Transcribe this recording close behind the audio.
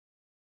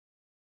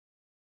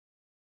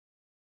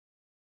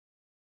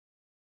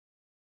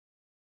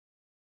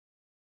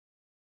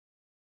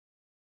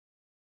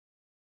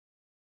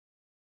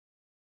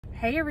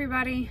Hey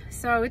everybody,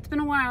 so it's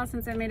been a while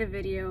since I made a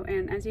video,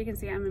 and as you can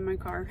see I'm in my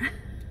car.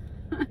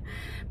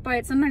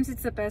 But sometimes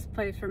it's the best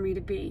place for me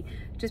to be,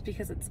 just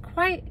because it's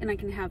quiet and I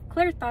can have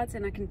clear thoughts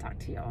and I can talk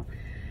to y'all.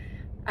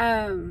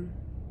 I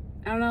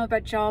don't know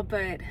about y'all,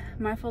 but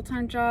my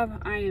full-time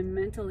job, I am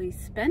mentally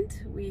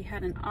spent. We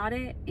had an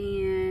audit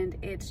and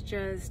it's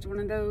just one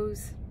of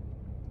those,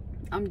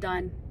 I'm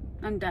done.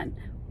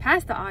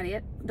 Past the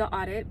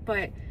audit,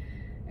 but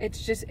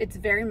it's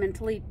very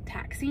mentally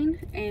taxing,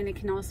 and it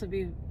can also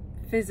be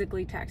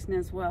physically taxing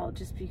as well,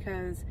 just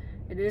because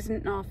it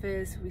isn't an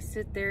office. We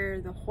sit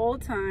there the whole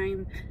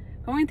time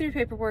going through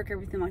paperwork,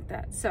 everything like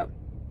that. So,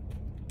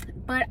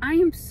 but I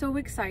am so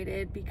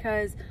excited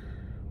because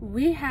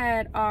we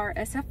had our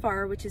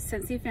SFR, which is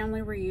Scentsy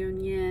family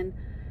reunion,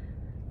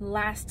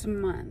 last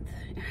month.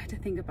 I had to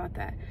think about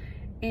that,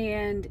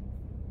 and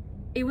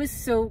it was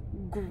so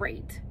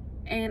great.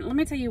 And let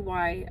me tell you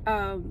why.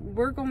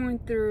 We're going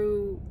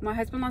through, my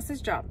husband lost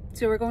his job,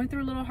 so we're going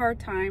through a little hard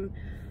time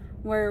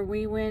where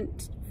we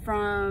went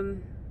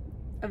from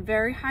a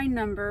very high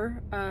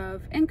number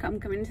of income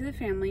coming into the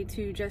family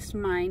to just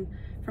mine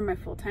from my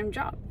full-time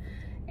job.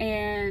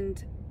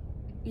 And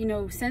you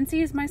know,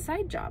 Scentsy is my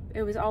side job.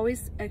 It was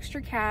always extra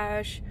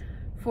cash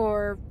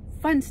for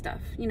fun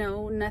stuff, you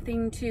know,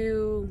 nothing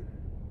too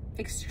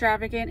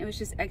extravagant. It was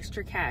just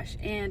extra cash.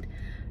 And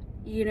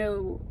you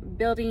know,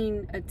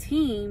 building a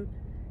team,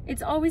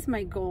 it's always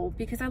my goal,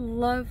 because I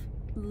love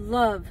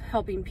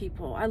helping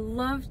people. I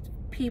love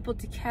people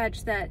to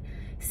catch that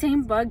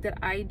same bug that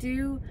I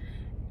do,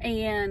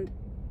 and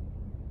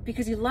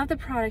because you love the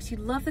products, you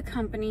love the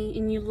company,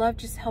 and you love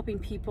just helping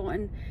people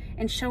and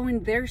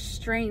showing their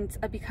strengths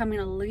of becoming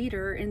a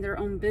leader in their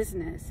own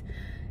business.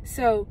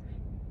 So,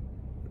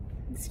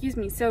 excuse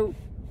me, so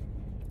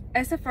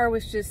SFR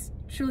was just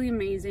truly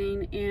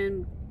amazing,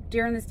 and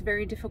during this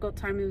very difficult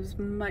time, it was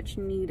much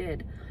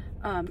needed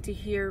to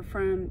hear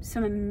from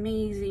some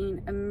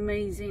amazing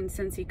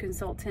Scentsy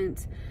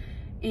consultants.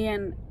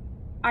 And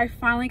I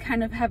finally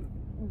kind of have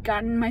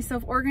gotten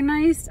myself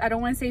organized. I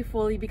don't want to say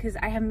fully, because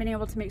I haven't been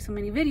able to make so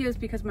many videos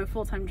because of my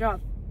full-time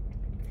job.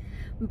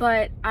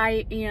 But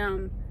I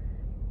am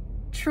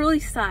truly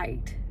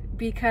psyched,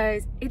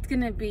 because it's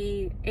going to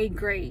be a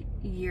great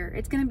year.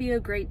 It's going to be a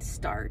great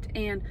start.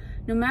 And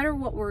no matter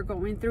what we're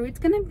going through, it's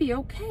going to be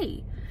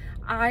okay.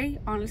 I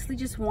honestly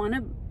just want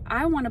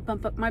to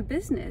bump up my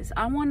business.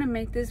 I want to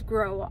make this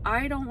grow.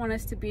 I don't want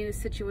us to be in a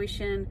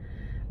situation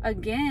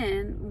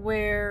again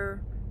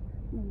where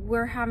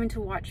we're having to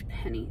watch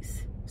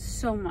pennies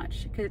so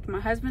much, because my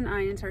husband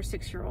Ian's our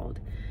 6-year-old,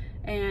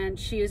 and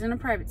she is in a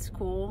private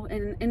school,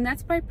 and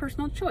that's by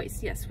personal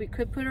choice. Yes, we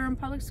could put her in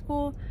public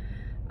school,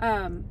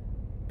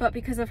 but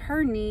because of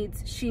her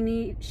needs,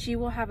 she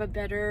will have a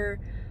better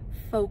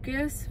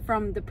focus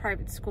from the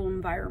private school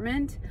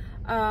environment.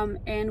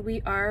 And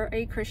we are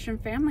a Christian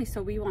family,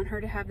 so we want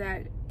her to have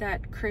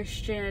that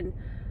Christian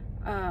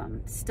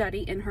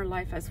study in her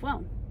life as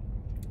well.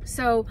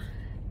 So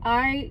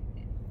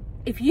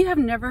if you have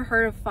never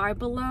heard of Five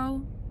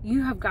Below,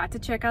 you have got to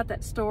check out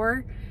that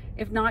store.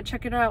 If not,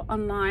 check it out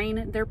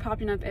online. They're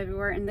popping up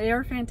everywhere, and they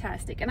are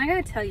fantastic. And I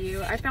gotta tell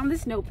you, I found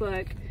this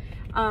notebook,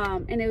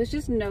 and it was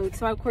just notes.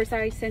 So of course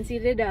I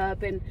Scentsied it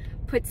up and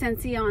put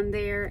Scentsy on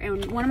there.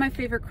 And one of my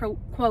favorite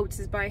quotes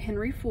is by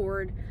Henry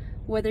Ford: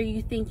 "Whether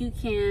you think you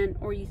can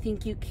or you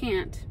think you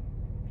can't,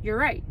 you're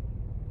right."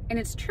 And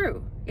it's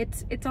true.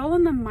 It's all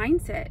in the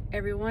mindset,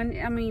 everyone.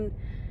 I mean,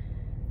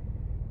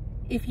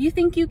 if you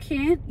think you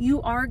can't,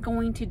 you are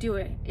going to do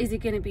it. Is it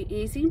going to be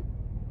easy?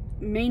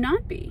 May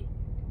not be.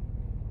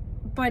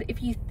 But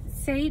if you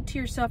say to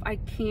yourself, I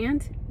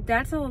can't,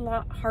 that's a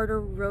lot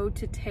harder road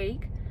to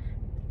take,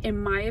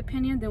 in my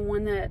opinion, than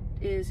one that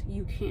is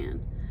you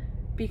can.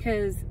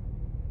 Because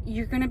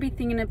you're going to be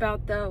thinking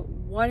about the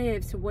what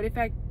ifs. What if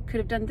I could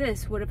have done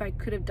this? What if I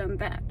could have done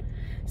that?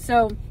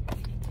 So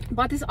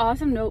bought this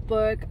awesome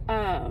notebook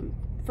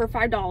for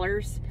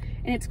 $5,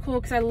 and it's cool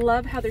because I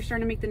love how they're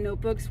starting to make the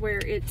notebooks where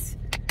it's,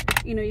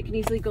 you know, you can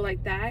easily go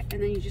like that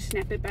and then you just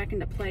snap it back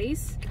into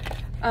place.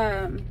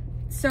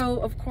 So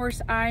of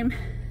course I'm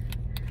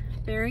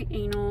very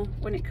anal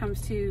when it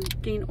comes to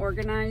getting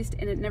organized,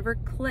 and it never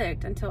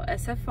clicked until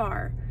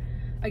SFR,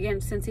 again,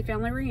 Scentsy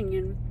family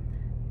reunion,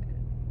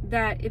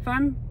 that if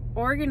I'm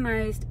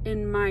organized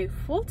in my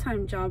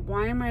full-time job,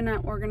 why am I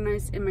not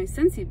organized in my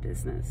Scentsy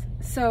business?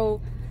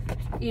 So,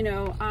 you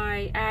know,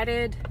 I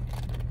added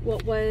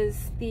what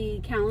was the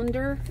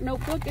calendar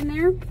notebook in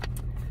there.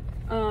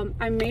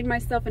 I made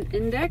myself an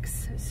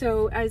index,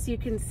 so as you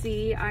can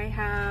see, I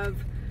have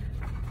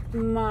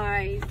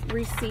my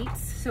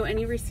receipts. So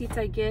any receipts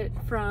I get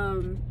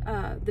from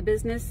the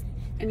business,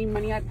 any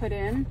money I put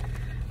in,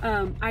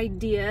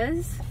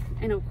 ideas,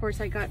 and of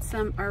course I got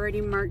some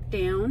already marked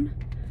down.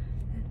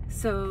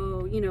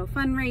 So, you know,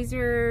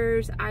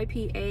 fundraisers,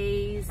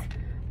 IPAs,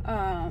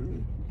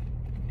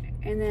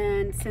 and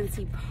then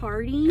Scentsy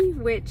Party,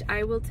 which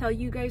I will tell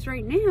you guys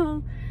right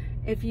now,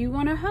 if you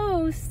want to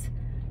host,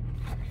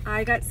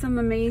 I got some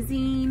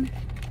amazing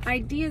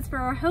ideas for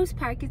our host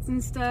packets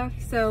and stuff.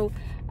 So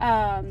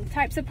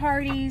types of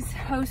parties,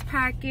 host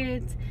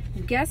packets,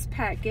 guest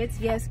packets.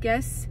 Yes,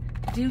 guests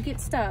do get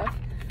stuff.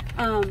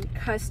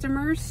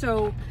 Customers,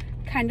 so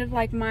kind of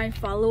like my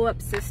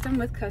follow-up system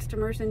with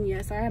customers. And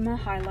yes, I am a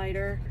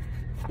highlighter,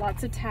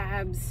 lots of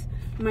tabs.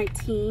 My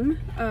team,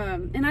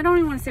 and I don't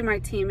even want to say my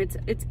team,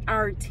 it's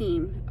our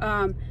team.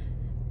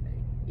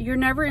 You're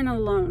never in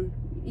alone.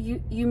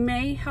 You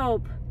may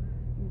help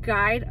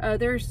guide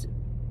others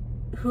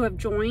who have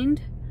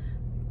joined,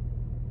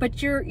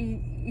 but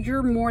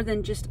you're more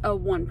than just a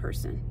one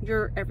person.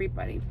 You're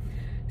everybody.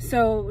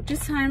 So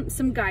just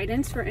some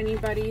guidance for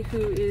anybody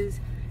who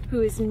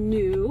is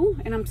new.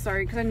 And I'm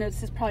sorry, because I know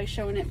this is probably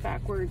showing it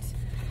backwards.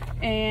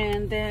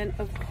 And then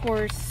of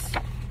course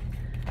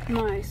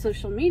my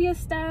social media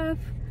stuff,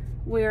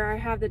 where I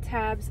have the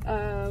tabs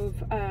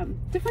of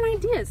different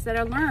ideas that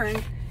I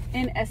learned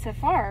in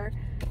SFR.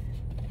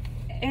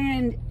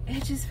 And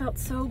it just felt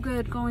so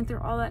good going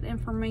through all that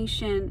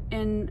information,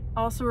 and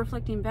also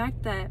reflecting back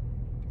that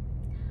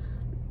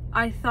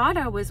I thought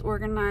I was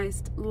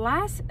organized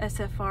last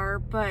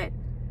SFR, but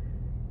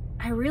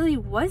I really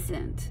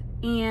wasn't.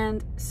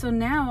 And so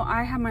now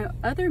I have my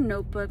other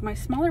notebook, my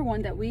smaller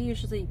one that we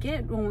usually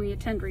get when we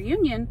attend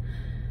reunion,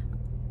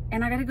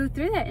 and I got to go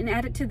through that and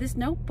add it to this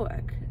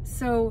notebook.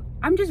 So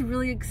I'm just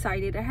really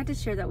excited. I had to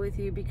share that with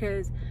you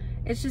because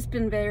it's just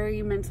been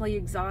very mentally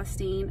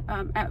exhausting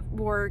at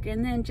work,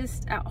 and then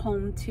just at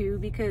home too,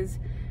 because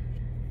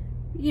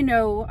you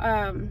know,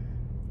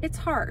 it's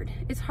hard.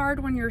 It's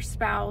hard when your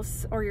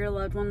spouse or your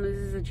loved one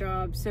loses a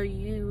job. So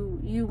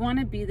you want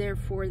to be there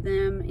for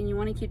them, and you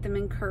want to keep them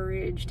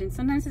encouraged, and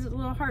sometimes it's a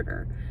little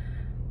harder.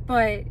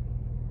 But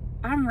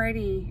I'm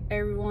ready,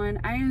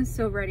 everyone. I am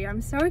so ready. I'm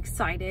so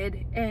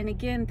excited. And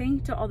again, thank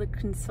you to all the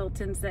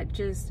consultants that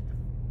just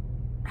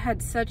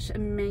had such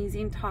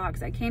amazing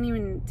talks. I can't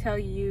even tell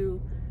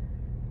you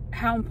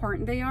how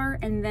important they are.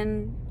 And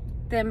then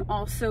them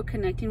also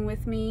connecting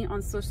with me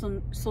on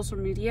social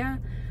media,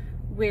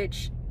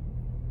 which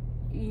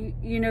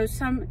you know,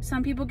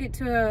 some people get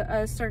to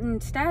a certain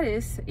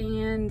status,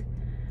 and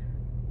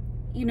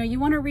you know, you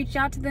want to reach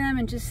out to them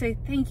and just say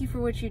thank you for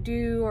what you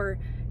do, or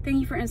thank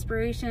you for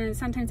inspiration.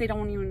 Sometimes they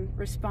don't even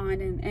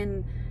respond.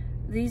 And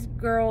these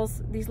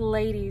girls, these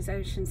ladies,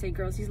 I shouldn't say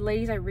girls, these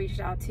ladies I reached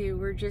out to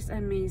were just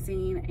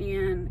amazing,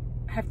 and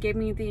have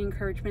given me the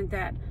encouragement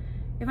that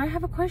if I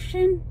have a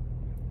question,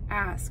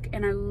 ask.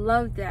 And I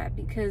love that,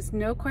 because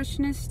no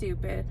question is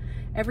stupid.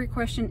 Every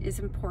question is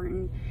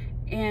important,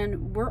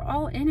 and we're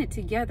all in it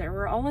together.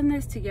 We're all in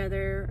this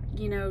together.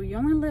 You know, you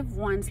only live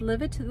once,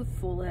 live it to the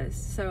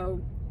fullest.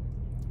 So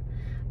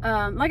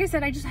like I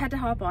said, I just had to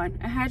hop on.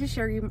 I had to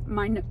show you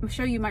my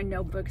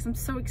notebook, because I'm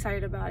so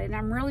excited about it.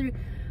 And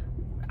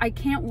I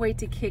can't wait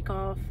to kick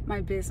off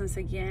my business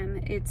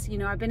again. It's, you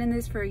know, I've been in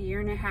this for 1.5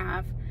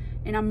 years,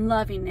 and I'm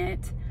loving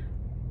it,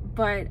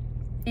 but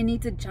it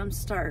needs a jump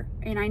start,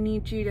 and I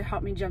need you to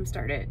help me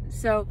jumpstart it.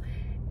 So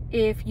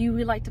if you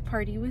would like to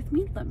party with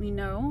me, let me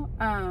know.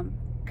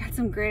 Got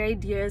some great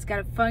ideas, got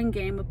a fun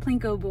game, a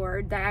Plinko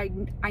board that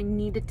I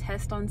need to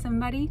test on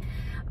somebody.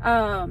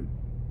 And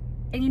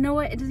you know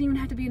what? It doesn't even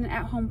have to be an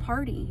at-home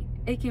party.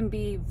 It can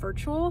be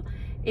virtual.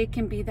 It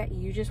can be that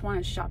you just want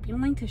a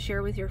shopping link to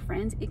share with your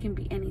friends. It can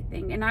be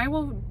anything. And I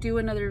will do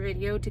another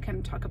video to kind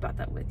of talk about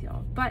that with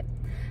y'all. But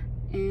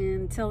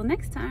until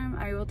next time,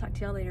 I will talk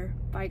to y'all later.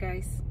 Bye,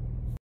 guys.